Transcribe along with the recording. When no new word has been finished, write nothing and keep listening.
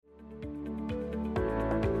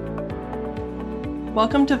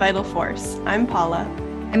Welcome to Vital Force. I'm Paula.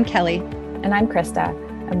 I'm Kelly. And I'm Krista.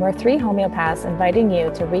 And we're three homeopaths inviting you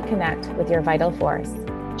to reconnect with your vital force.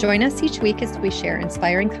 Join us each week as we share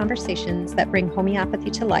inspiring conversations that bring homeopathy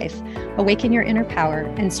to life, awaken your inner power,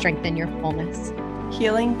 and strengthen your wholeness.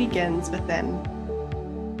 Healing begins within.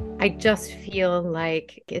 I just feel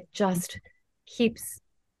like it just keeps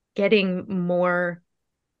getting more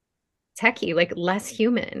techie, like less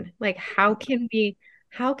human. Like how can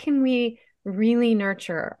we really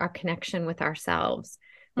nurture our connection with ourselves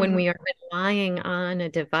when we are relying on a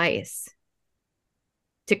device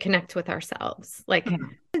to connect with ourselves? Like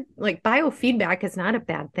biofeedback is not a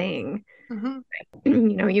bad thing.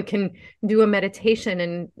 You know, you can do a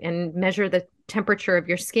meditation and measure the temperature of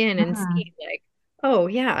your skin and see like, oh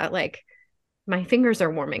yeah, like my fingers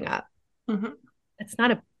are warming up. It's not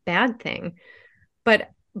a bad thing. But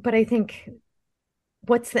I think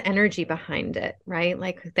what's the energy behind it, right?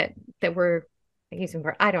 Like that we're using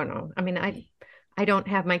for, I don't know. I mean, I don't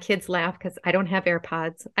have my kids laugh because I don't have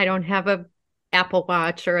AirPods. I don't have a Apple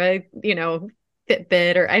Watch or a,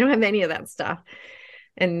 Fitbit, or I don't have any of that stuff.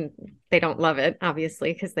 And they don't love it,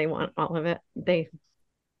 obviously, because they want all of it. They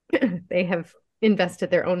have invested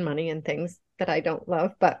their own money in things that I don't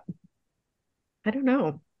love, but I don't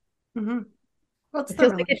know. Well, it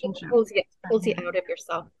feels like it pulls you out of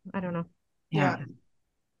yourself. I don't know. Yeah.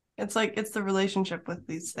 It's like, it's the relationship with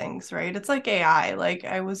these things, right? It's like AI. Like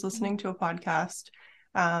I was listening to a podcast.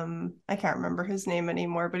 I can't remember his name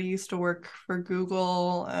anymore, but he used to work for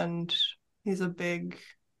Google and he's a big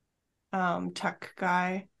tech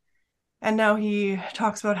guy. And now he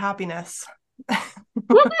talks about happiness.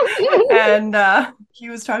 And he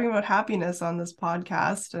was talking about happiness on this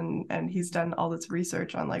podcast, and he's done all this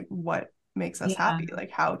research on like what makes us happy,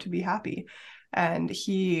 like how to be happy. And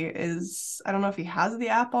he is, I don't know if he has the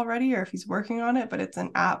app already or if he's working on it, but it's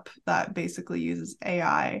an app that basically uses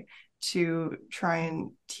AI to try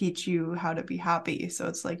and teach you how to be happy. So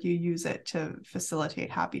it's like you use it to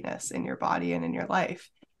facilitate happiness in your body and in your life.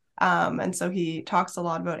 And so he talks a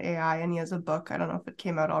lot about AI, and he has a book. I don't know if it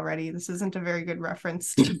came out already. This isn't a very good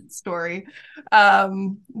reference to the story.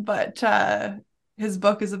 But his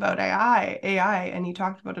book is about AI, and he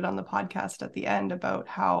talked about it on the podcast at the end about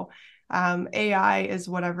how AI is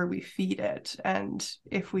whatever we feed it. And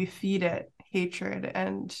if we feed it hatred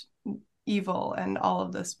and evil and all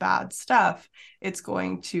of this bad stuff, it's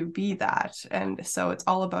going to be that. And so it's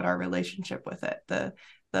all about our relationship with it.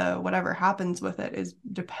 The whatever happens with it is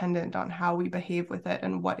dependent on how we behave with it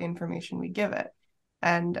and what information we give it.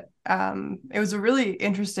 And it was a really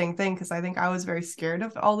interesting thing because I think I was very scared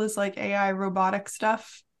of all this like AI robotic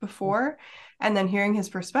stuff before. And then hearing his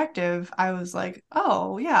perspective, I was like,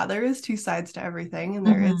 oh yeah, there is two sides to everything. And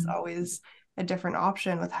there is always a different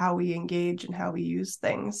option with how we engage and how we use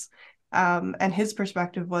things. And his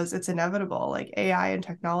perspective was it's inevitable. Like AI and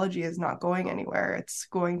technology is not going anywhere. It's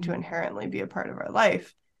going to inherently be a part of our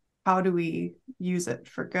life. How do we use it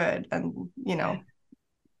for good and,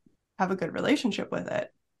 have a good relationship with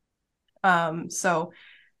it? So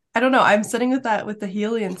I don't know. I'm sitting with that with the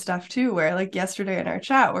Helian stuff too, where like yesterday in our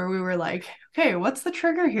chat where we were like, okay, what's the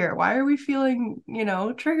trigger here? Why are we feeling,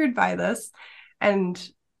 triggered by this? And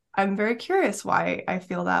I'm very curious why I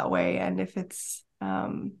feel that way. And if it's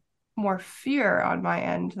more fear on my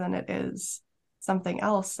end than it is something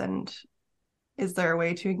else. And is there a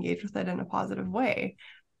way to engage with it in a positive way?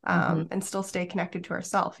 And still stay connected to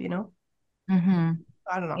ourselves,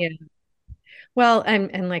 I don't know. Yeah. Well,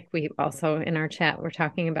 and like we also in our chat, we're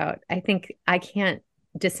talking about, I think I can't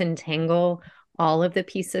disentangle all of the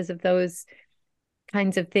pieces of those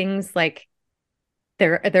kinds of things. Like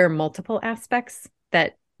there are multiple aspects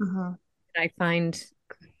that I find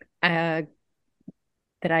that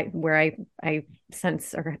I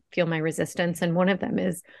sense or feel my resistance. And one of them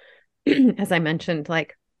is, as I mentioned,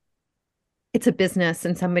 like it's a business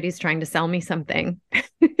and somebody's trying to sell me something.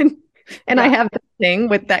 And I have the thing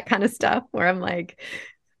with that kind of stuff where I'm like,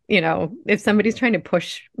 if somebody's trying to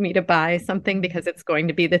push me to buy something because it's going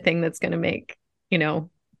to be the thing that's going to make,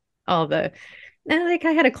 all the, like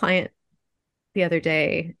I had a client the other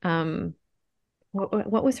day.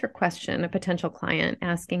 What was her question? A potential client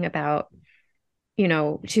asking about,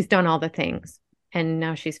 she's done all the things and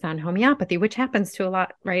now she's found homeopathy, which happens to a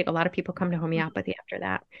lot, right? A lot of people come to homeopathy after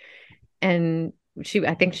that. And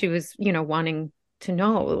I think she was, wanting to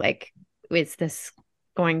know, like, is this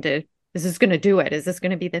going to do it? Is this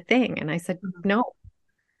going to be the thing? And I said, no.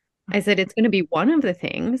 I said, it's going to be one of the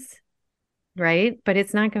things, right? But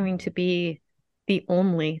it's not going to be the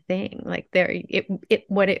only thing. Like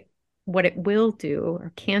what it will do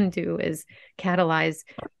or can do is catalyze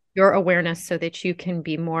your awareness so that you can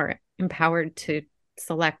be more empowered to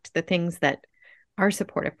select the things that are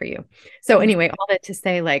supportive for you. So anyway, all that to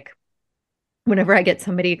say, like, whenever I get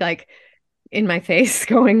somebody like in my face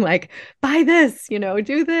going like, buy this,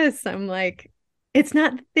 do this, I'm like, it's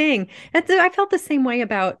not the thing. I felt the same way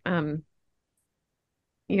about,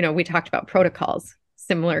 we talked about protocols,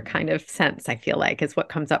 similar kind of sense, I feel like, is what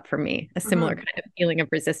comes up for me, a similar kind of feeling of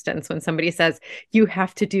resistance when somebody says, you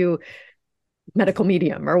have to do medical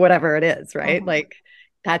medium or whatever it is, right? Like,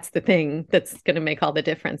 that's the thing that's going to make all the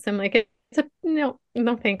difference. I'm like, no,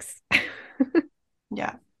 thanks.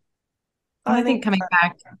 Yeah. Well, I think coming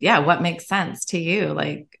back, what makes sense to you?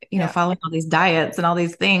 Like, following all these diets and all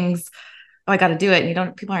these things. Oh, I got to do it.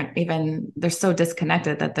 And people aren't even, they're so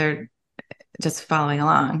disconnected that they're just following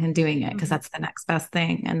along and doing it because that's the next best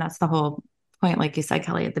thing. And that's the whole point, like you said,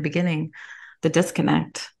 Kelly, at the beginning, the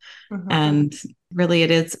disconnect. And really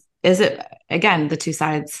it is it, again, the two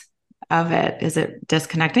sides of it? Is it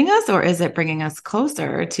disconnecting us or is it bringing us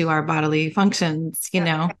closer to our bodily functions,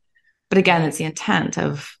 But again, it's the intent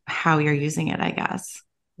of how you're using it, I guess.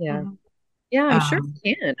 Yeah. Yeah, I'm sure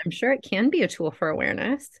it can. I'm sure it can be a tool for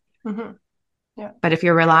awareness. Yeah. But if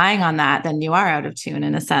you're relying on that, then you are out of tune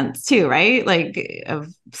in a sense too, right? Like of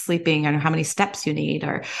sleeping and how many steps you need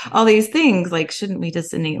or all these things. Like, shouldn't we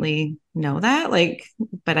just innately know that? Like,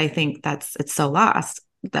 but I think it's so lost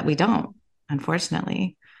that we don't,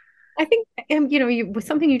 unfortunately. I think,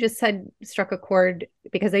 something you just said struck a chord,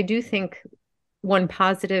 because I do think one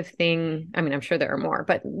positive thing, I mean, I'm sure there are more,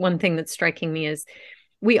 but one thing that's striking me is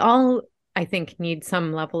we all, I think, need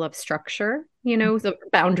some level of structure, the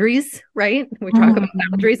boundaries, right? We talk about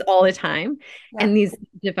boundaries all the time. Yeah. And these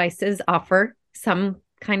devices offer some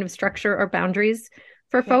kind of structure or boundaries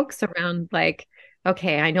for folks around, like,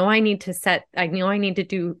 okay, I know I need to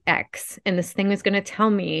do X, and this thing is going to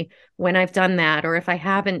tell me when I've done that or if I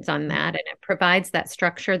haven't done that. And it provides that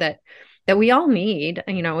structure that we all need,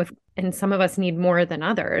 and some of us need more than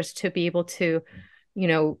others to be able to,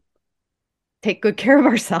 take good care of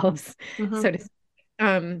ourselves, so to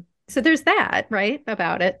speak. So there's that, right,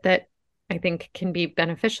 about it that I think can be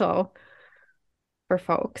beneficial for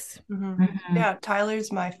folks. Yeah,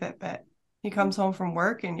 Tyler's my Fitbit. He comes home from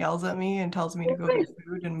work and yells at me and tells me to go get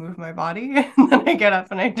food and move my body. And then I get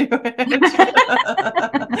up and I do it.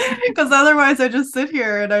 Because otherwise I just sit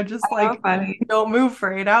here and I just don't move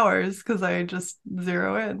for 8 hours because I just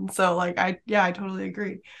zero in. So like, I totally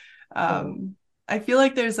agree. I feel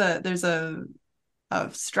like there's a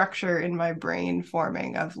structure in my brain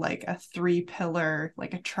forming of like a 3-pillar,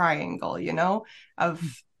 like a triangle,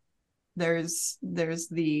 of there's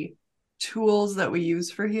the tools that we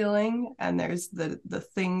use for healing, and there's the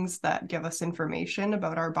things that give us information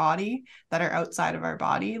about our body that are outside of our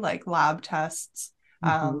body, like lab tests,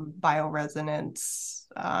 bioresonance,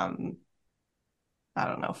 I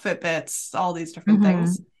don't know, Fitbits, all these different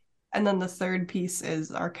things. And then the third piece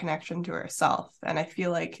is our connection to ourself. And I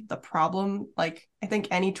feel like the problem, like, I think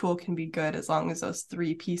any tool can be good as long as those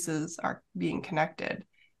 3 pieces are being connected.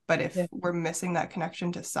 But if we're missing that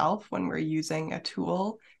connection to self when we're using a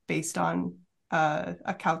tool based on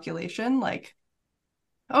a calculation, like,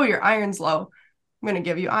 oh, your iron's low, I'm going to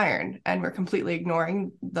give you iron, and we're completely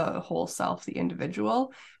ignoring the whole self, the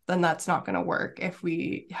individual, then that's not going to work. If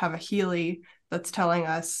we have a Healy that's telling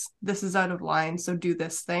us this is out of line, so do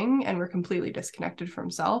this thing, and we're completely disconnected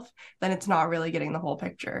from self, then it's not really getting the whole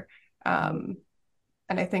picture. And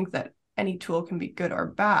I think that any tool can be good or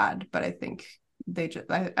bad, but I think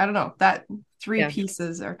I don't know, that 3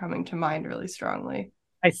 pieces are coming to mind really strongly.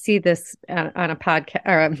 I see this on a podcast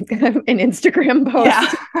or an Instagram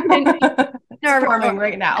post. It's forming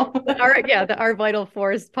right now. Our Vital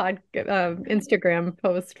Force Instagram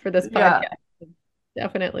post for this podcast is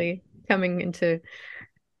definitely coming into.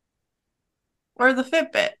 Or the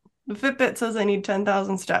Fitbit. The Fitbit says I need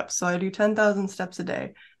 10,000 steps, so I do 10,000 steps a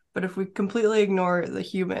day. But if we completely ignore the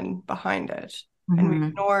human behind it, and we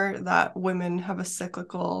ignore that women have a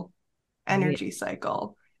cyclical energy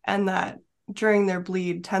cycle, and that during their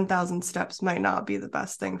bleed, 10,000 steps might not be the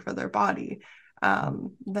best thing for their body,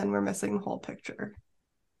 then we're missing the whole picture.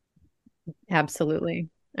 Absolutely.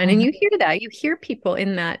 And then you hear that. You hear people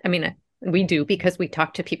in that. I mean, we do, because we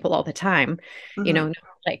talk to people all the time,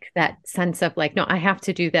 like that sense of like, no, I have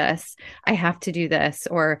to do this. I have to do this.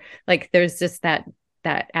 Or like, there's just that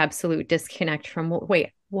absolute disconnect from, wait,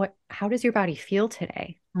 how does your body feel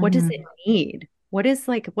today? What does it need? What's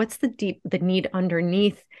the need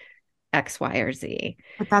underneath X, Y, or Z?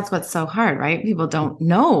 But that's what's so hard, right? People don't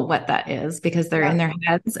know what that is because they're in their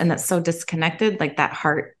heads, and that's so disconnected, like that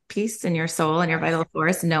heart piece in your soul and your vital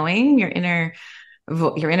force, knowing your inner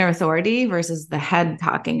your inner authority versus the head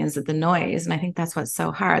talking, is the noise. And I think that's what's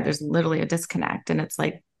so hard. There's literally a disconnect. And it's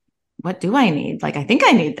like, what do I need? Like, I think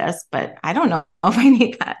I need this, but I don't know if I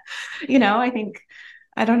need that.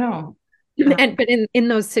 I don't know. But in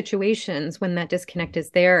those situations when that disconnect is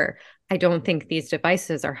there, I don't think these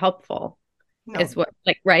devices are helpful. No. Is what,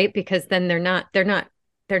 like, right? Because then they're not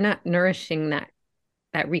nourishing that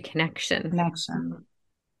reconnection.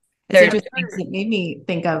 It made me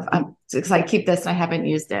think of, because I keep this and I haven't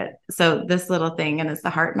used it. So this little thing, and it's the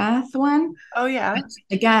HeartMath one. Oh yeah. Which,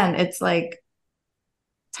 again, it's like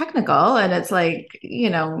technical, and it's like,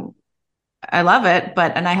 I love it,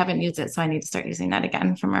 and I haven't used it. So I need to start using that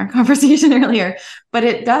again from our conversation earlier. But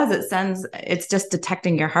it's just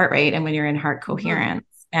detecting your heart rate and when you're in heart coherence.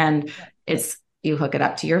 And you hook it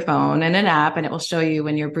up to your phone and an app, and it will show you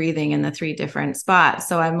when you're breathing in the 3 different spots.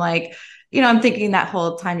 So I'm like, I'm thinking that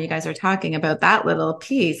whole time you guys are talking about that little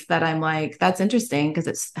piece, that I'm like, that's interesting because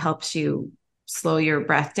it helps you slow your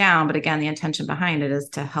breath down. But again, the intention behind it is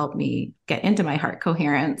to help me get into my heart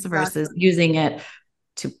coherence versus using it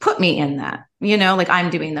to put me in that, like I'm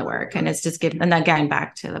doing the work, and it's just and then getting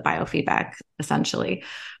back to the biofeedback essentially.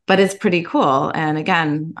 But it's pretty cool. And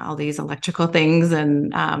again, all these electrical things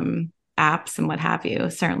and apps and what have you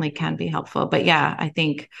certainly can be helpful. But yeah, I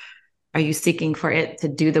think, are you seeking for it to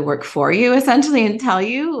do the work for you essentially and tell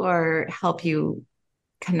you, or help you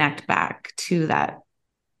connect back to that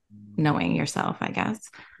knowing yourself, I guess?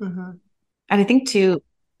 Mm-hmm. And I think too,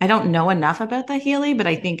 I don't know enough about the Healy, but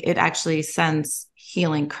I think it actually sends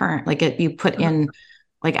healing current, like you put in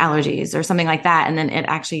like allergies or something like that, and then it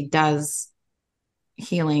actually does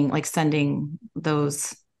healing, like sending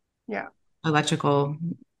those electrical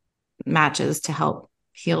matches to help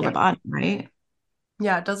heal the body, right?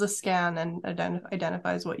 Yeah, it does a scan and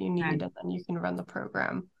identifies what you need, and then you can run the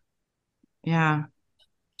program. Yeah.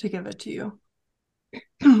 To give it to you,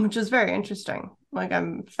 which is very interesting. Like,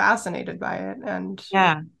 I'm fascinated by it, and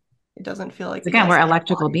it doesn't feel like, again, we're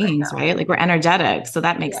electrical beings, right? Like, we're energetic, so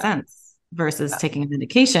that makes sense versus taking a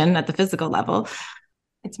medication at the physical level.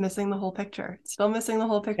 It's missing the whole picture. It's still missing the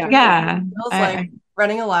whole picture. Yeah. It feels like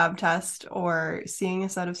running a lab test or seeing a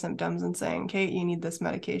set of symptoms and saying, Kate, you need this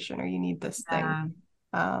medication or you need this thing.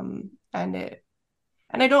 And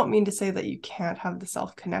I don't mean to say that you can't have the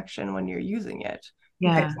self-connection when you're using it.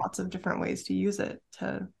 There's lots of different ways to use it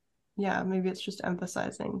maybe it's just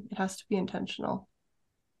emphasizing it has to be intentional.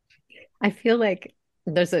 I feel like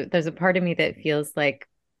there's a part of me that feels like,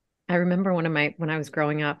 I remember when I was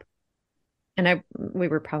growing up, and we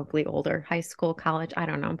were probably older, high school, college, I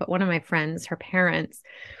don't know. But one of my friends, her parents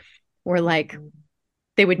were like,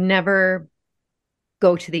 they would never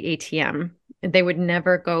go to the ATM. They would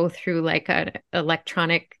never go through like an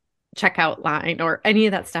electronic checkout line or any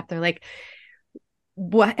of that stuff. They're like,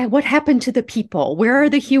 what happened to the people? Where are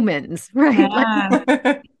the humans? Right.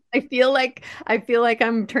 Yeah. Like, I feel like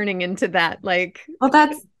I'm turning into that. Like, well,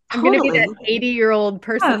 that's I'm going to be that 80-year-old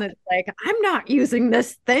person that's like, I'm not using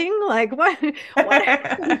this thing. Like, what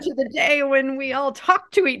happened to the day when we all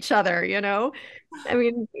talk to each other, I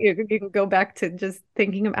mean, you can go back to just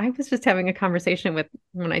thinking of, I was just having a conversation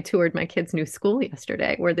when I toured my kids' new school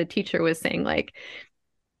yesterday, where the teacher was saying, like,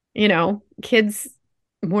 kids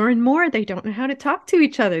more and more, they don't know how to talk to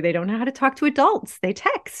each other. They don't know how to talk to adults. They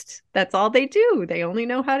text. That's all they do. They only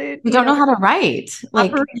know how to. They don't know how to write,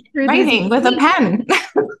 like writing with a pen.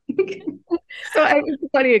 So it's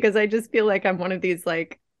funny because I just feel like I'm one of these,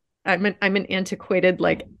 like, I'm an antiquated,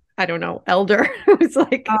 like, I don't know, elder who's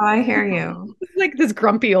like, oh, I hear you. Like this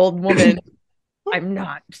grumpy old woman. I'm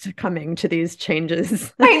not succumbing to these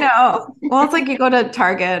changes. I know. Well, it's like you go to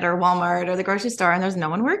Target or Walmart or the grocery store and there's no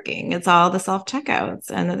one working. It's all the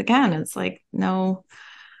self-checkouts. And again, it's like, no,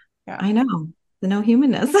 I know, the no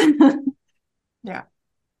humanness. Yeah.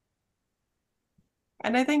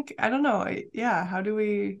 And I think, I don't know. How do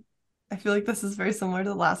I feel like this is very similar to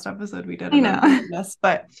the last episode we did. I know. This,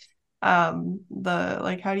 but how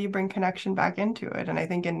do you bring connection back into it? And I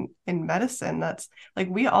think in medicine, that's like,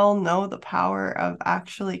 we all know the power of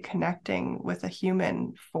actually connecting with a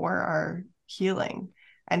human for our healing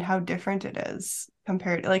and how different it is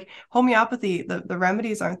compared to like homeopathy. The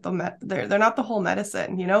remedies aren't they're not the whole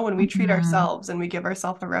medicine. When we treat ourselves and we give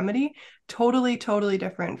ourselves a remedy, totally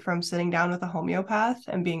different from sitting down with a homeopath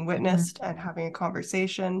and being witnessed and having a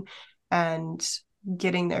conversation and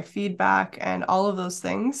getting their feedback and all of those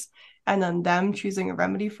things. And then them choosing a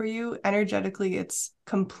remedy for you, energetically, it's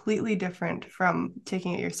completely different from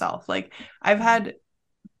taking it yourself. Like, I've had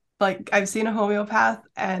like I've seen a homeopath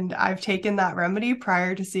and I've taken that remedy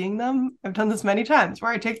prior to seeing them. I've done this many times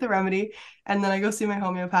where I take the remedy and then I go see my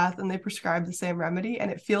homeopath and they prescribe the same remedy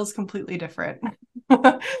and it feels completely different.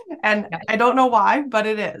 And I don't know why, but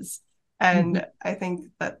it is. And I think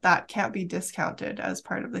that that can't be discounted as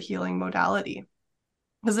part of the healing modality.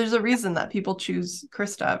 Because there's a reason that people choose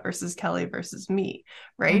Krista versus Kelly versus me,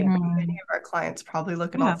 right? Many of our clients probably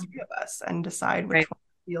look at all three of us and decide which one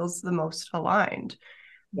feels the most aligned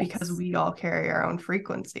because we all carry our own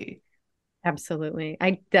frequency. Absolutely.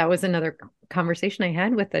 That was another conversation I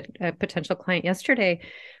had with a potential client yesterday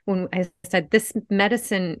when I said, this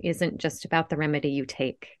medicine isn't just about the remedy you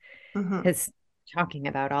take. Because talking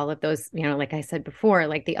about all of those, like I said before,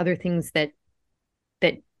 like the other things that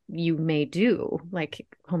you may do, like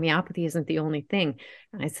homeopathy isn't the only thing.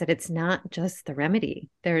 And I said, it's not just the remedy.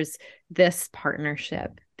 There's this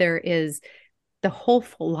partnership. There is the whole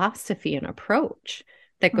philosophy and approach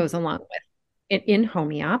that goes along with it in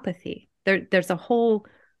homeopathy. There's a whole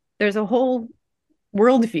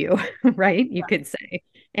worldview, right? You could say.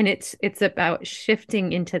 And it's about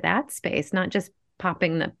shifting into that space, not just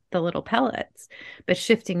popping the little pellets, but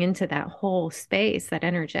shifting into that whole space, that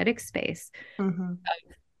energetic space of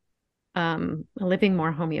living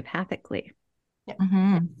more homeopathically.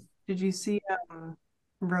 Did you see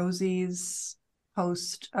Rosie's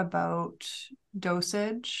post about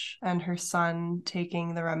dosage and her son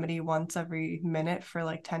taking the remedy once every minute for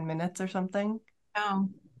like 10 minutes or something?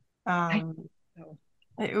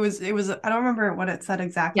 It was I don't remember what it said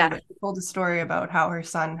exactly, but she told a story about how her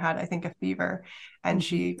son had, I think, a fever, and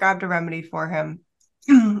she grabbed a remedy for him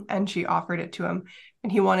and she offered it to him,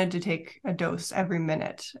 and he wanted to take a dose every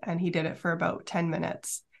minute, and he did it for about 10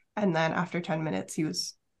 minutes, and then after 10 minutes he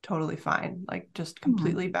was totally fine, like just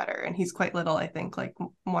completely better. And he's quite little, I think like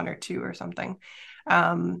 1 or 2 or something.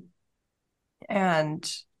 And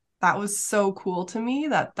that was so cool to me,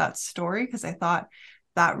 that story, because I thought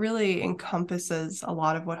that really encompasses a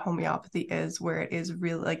lot of what homeopathy is, where it is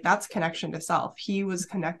really like that's connection to self. He was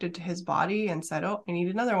connected to his body and said, oh, I need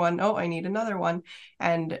another one. Oh, I need another one.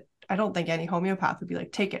 And I don't think any homeopath would be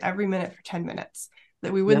like, take it every minute for 10 minutes.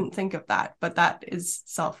 That we wouldn't think of that, but that is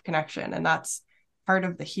self-connection. And that's part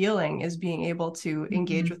of the healing, is being able to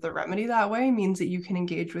engage with the remedy that way means that you can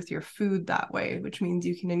engage with your food that way, which means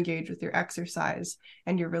you can engage with your exercise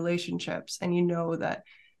and your relationships. And you know that,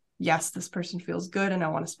 yes, this person feels good and I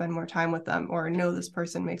want to spend more time with them, or no, this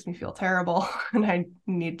person makes me feel terrible and I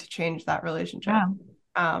need to change that relationship.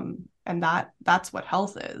 And that's what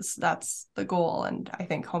health is. That's the goal. And I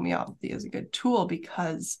think homeopathy is a good tool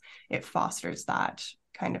because it fosters that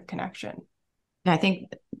kind of connection. Yeah, I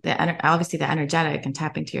think obviously the energetic and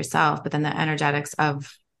tapping to yourself, but then the energetics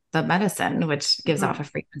of the medicine, which gives off a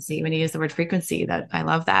frequency. When you use the word frequency, that I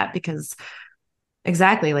love that, because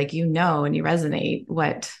exactly, like, and you resonate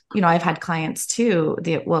what, I've had clients too,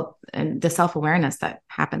 and the self-awareness that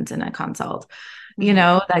happens in a consult,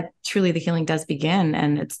 that truly the healing does begin.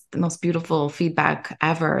 And it's the most beautiful feedback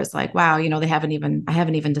ever, is like, wow, I haven't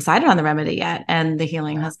even decided on the remedy yet. And the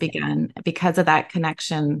healing has begun because of that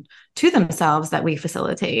connection to themselves that we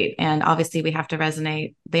facilitate. And obviously they have to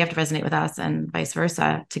resonate with us and vice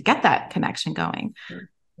versa to get that connection going.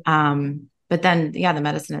 But then, the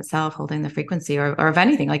medicine itself, holding the frequency, or of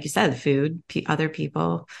anything, like you said, food, other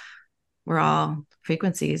people, we're all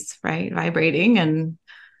frequencies, right? Vibrating. And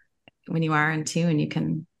when you are in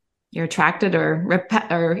tune, you're attracted or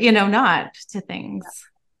not to things.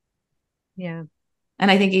 Yeah.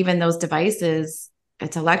 And I think even those devices,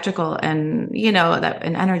 it's electrical and, that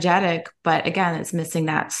and energetic, but again, it's missing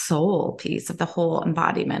that soul piece of the whole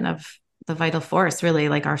embodiment of the vital force, really,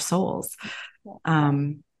 like our souls.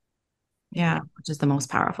 Which is the most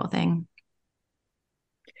powerful thing.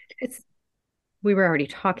 We were already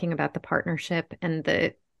talking about the partnership and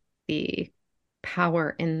the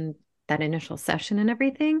power in that initial session and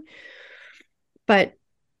everything. But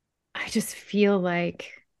I just feel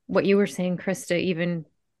like what you were saying, Krista, even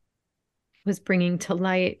was bringing to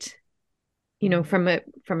light, from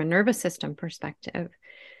a nervous system perspective,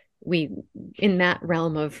 in that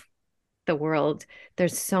realm of the world,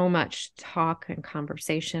 there's so much talk and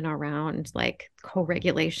conversation around like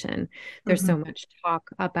co-regulation. There's so much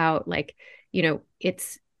talk about like,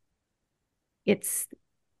 it's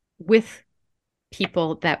with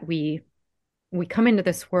people that we come into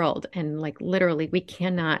this world, and like literally we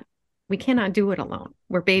cannot do it alone.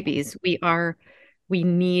 We're babies. We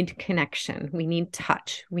need connection. We need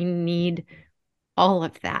touch. We need all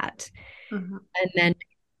of that. And then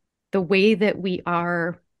the way that we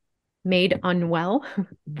are made unwell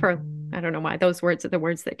for, I don't know why those words are the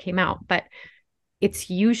words that came out, but it's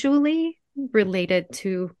usually related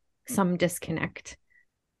to some disconnect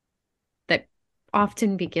that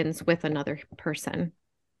often begins with another person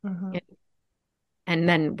and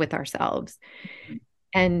then with ourselves.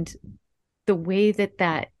 And the way that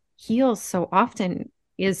that heals so often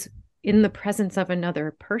is in the presence of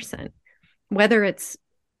another person, whether it's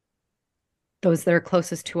those that are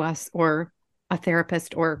closest to us or a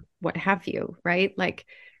therapist or what have you, right? Like,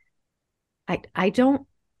 I don't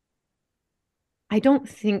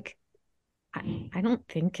think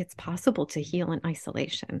it's possible to heal in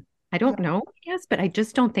isolation. I don't know, yes, but I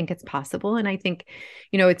just don't think it's possible. And I think,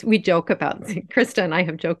 we joke about, Krista and I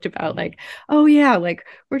have joked about like, oh yeah, like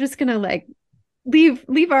we're just gonna like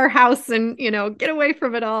leave our house and get away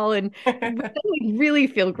from it all, and we really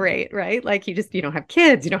feel great, right? Like you don't have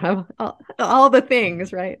kids, you don't have all the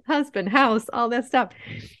things, right? Husband, house, all that stuff.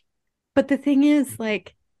 But the thing is,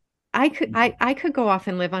 like, I could go off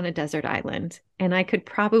and live on a desert island, and I could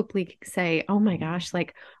probably say, oh my gosh,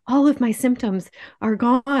 like all of my symptoms are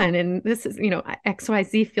gone, and this is,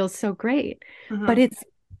 XYZ feels so great. But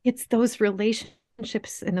it's those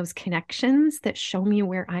relationships and those connections that show me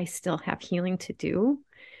where I still have healing to do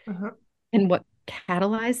and what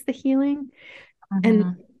catalyzed the healing.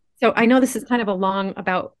 And so I know this is kind of a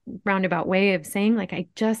roundabout way of saying, like,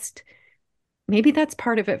 maybe that's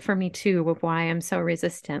part of it for me too, of why I'm so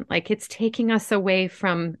resistant. Like it's taking us away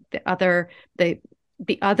from the other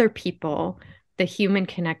people, the human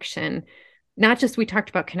connection. Not just, we talked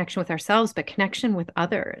about connection with ourselves, but connection with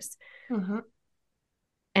others.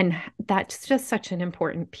 And that's just such an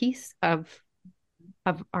important piece of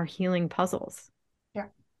our healing puzzles. Yeah.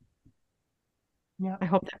 I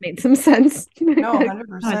hope that made some sense. No, 100%.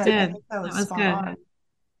 Oh, it did. I think that was spot on.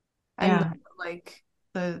 And like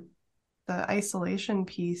the isolation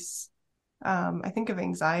piece, I think of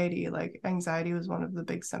anxiety. Like anxiety was one of the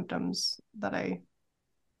big symptoms that I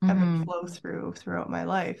had to flow throughout my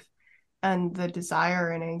life. And the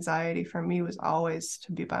desire and anxiety for me was always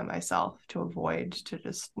to be by myself, to avoid, to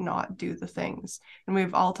just not do the things. And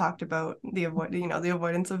we've all talked about the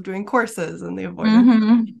avoidance of doing courses and the avoidance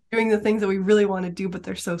of doing the things that we really want to do, but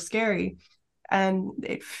they're so scary. And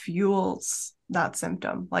it fuels that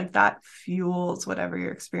symptom. Like that fuels whatever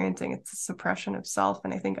you're experiencing. It's a suppression of self.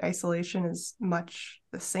 And I think isolation is much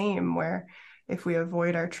the same, where if we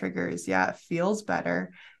avoid our triggers, it feels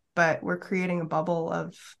better, but we're creating a bubble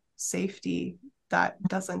of safety that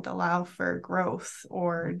doesn't allow for growth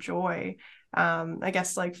or joy. I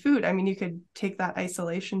guess like food, I mean, you could take that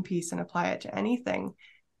isolation piece and apply it to anything.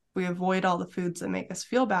 We avoid all the foods that make us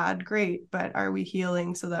feel bad, great, but are we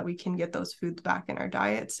healing so that we can get those foods back in our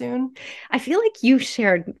diet soon? I feel like you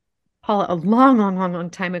shared, Paula, a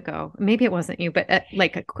long time ago, maybe it wasn't you, but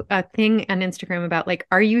like a thing on Instagram about like,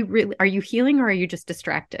 are you healing, or are you just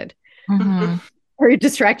distracted? Or you're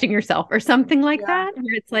distracting yourself or something like that,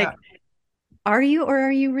 where it's like, are you, or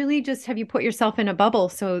are you really just, have you put yourself in a bubble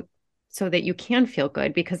so that you can feel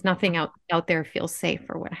good because nothing out there feels safe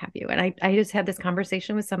or what have you? And I just had this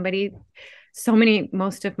conversation with somebody.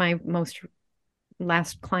 Most of my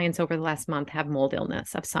last clients over the last month have mold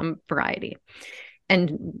illness of some variety.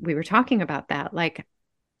 And we were talking about that. Like,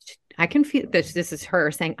 I can feel this is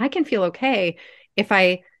her saying, I can feel okay if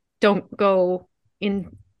I don't go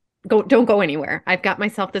anywhere. I've got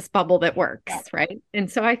myself this bubble that works, right?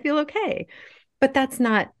 And so I feel okay. But that's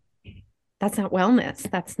not wellness.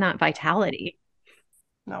 That's not vitality.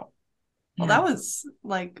 No. Well, that was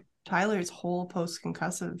like Tyler's whole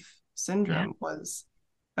post-concussive syndrome was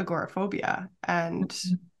agoraphobia. And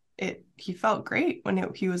he felt great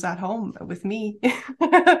when he was at home with me.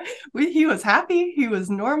 He was happy. He was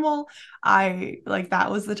normal. That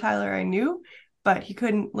was the Tyler I knew, but he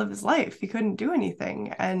couldn't live his life. He couldn't do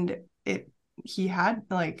anything. And he had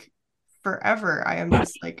like forever. I am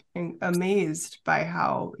just like amazed by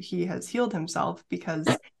how he has healed himself, because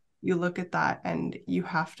you look at that and you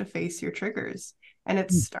have to face your triggers. And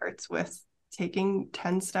it starts with taking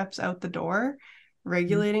 10 steps out the door,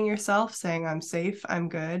 regulating yourself, saying, I'm safe, I'm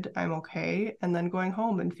good, I'm okay. And then going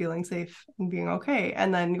home and feeling safe and being okay.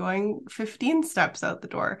 And then going 15 steps out the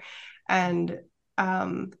door. And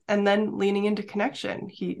then leaning into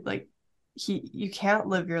connection. You can't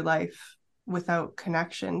live your life without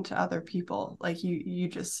connection to other people. Like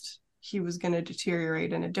he was going to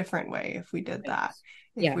deteriorate in a different way if we did that,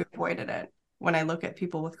 if we avoided it. When I look at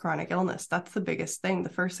people with chronic illness, that's the biggest thing. The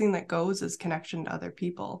first thing that goes is connection to other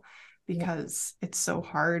people, because it's so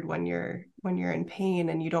hard when you're in pain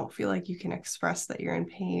and you don't feel like you can express that you're in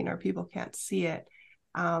pain, or people can't see it.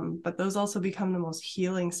 But those also become the most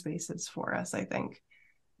healing spaces for us, I think,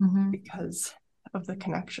 because of the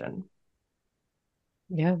connection.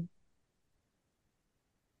 Yeah.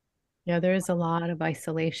 Yeah, there is a lot of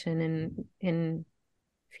isolation in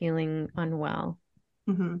feeling unwell.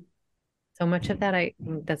 Mm-hmm. So much of that,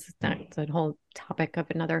 that's the whole topic of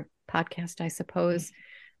another podcast, I suppose.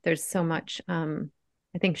 There's so much,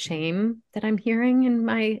 I think, shame that I'm hearing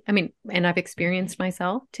and I've experienced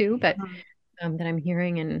myself too, but that I'm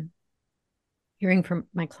hearing from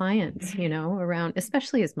my clients, around,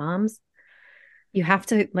 especially as moms, you have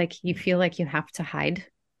to, you feel like you have to hide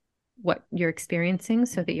what you're experiencing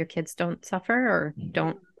so that your kids don't suffer or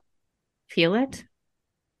don't feel it.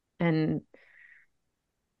 And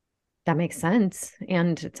that makes sense.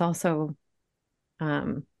 And it's also,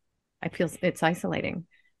 I feel it's isolating.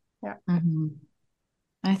 Yeah. Mm-hmm.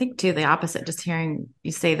 I think too, the opposite, just hearing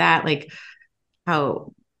you say that, like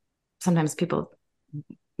how sometimes people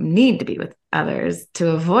need to be with others to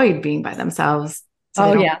avoid being by themselves.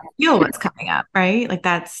 So they don't feel what's coming up, right? Like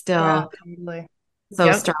that's still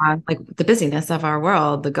so strong, like the busyness of our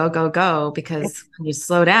world, the go, because when you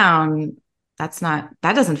slow down, that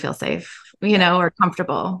doesn't feel safe, or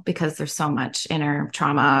comfortable, because there's so much inner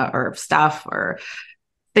trauma or stuff or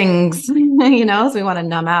things, so we want to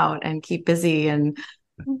numb out and keep busy, and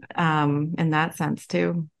in that sense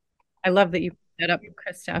too. I love that you put that up,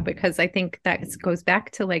 Krista, because I think that goes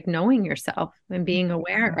back to like knowing yourself and being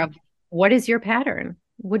aware of what is your pattern.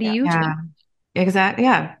 What do you do? Exactly.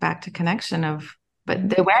 Yeah. Back to connection but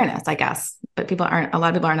the awareness, I guess, but a lot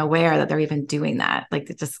of people aren't aware that they're even doing that. Like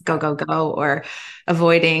they just go, or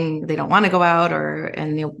avoiding, they don't want to go out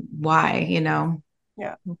why,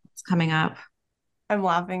 it's coming up. I'm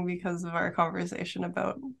laughing because of our conversation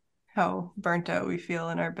about how burnt out we feel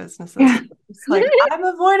in our businesses. Yeah. It's like, I'm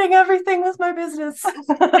avoiding everything with my business.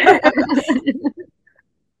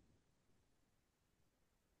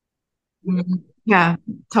 Yeah,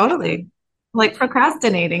 totally. Like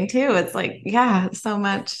procrastinating too. It's like, so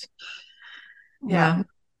much. Yeah.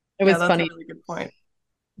 It was funny. A really good point.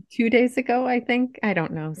 2 days ago, I think, I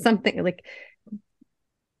don't know, something like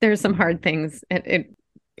there's some hard things. I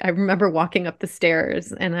remember walking up the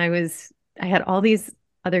stairs and I had all these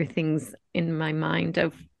other things in my mind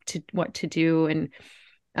of what to do. And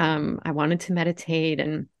I wanted to meditate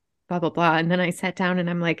and blah, blah, blah. And then I sat down and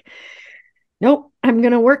I'm like, nope, I'm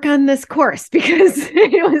going to work on this course, because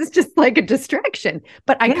it was just like a distraction.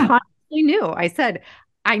 But I consciously knew, I said,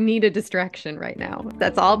 I need a distraction right now.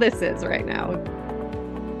 That's all this is right now.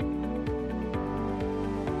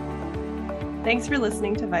 Thanks for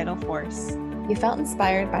listening to Vital Force. If you felt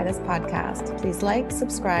inspired by this podcast, please like,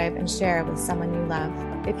 subscribe, and share it with someone you love.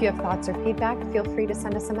 If you have thoughts or feedback, feel free to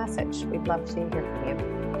send us a message. We'd love to hear from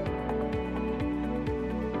you.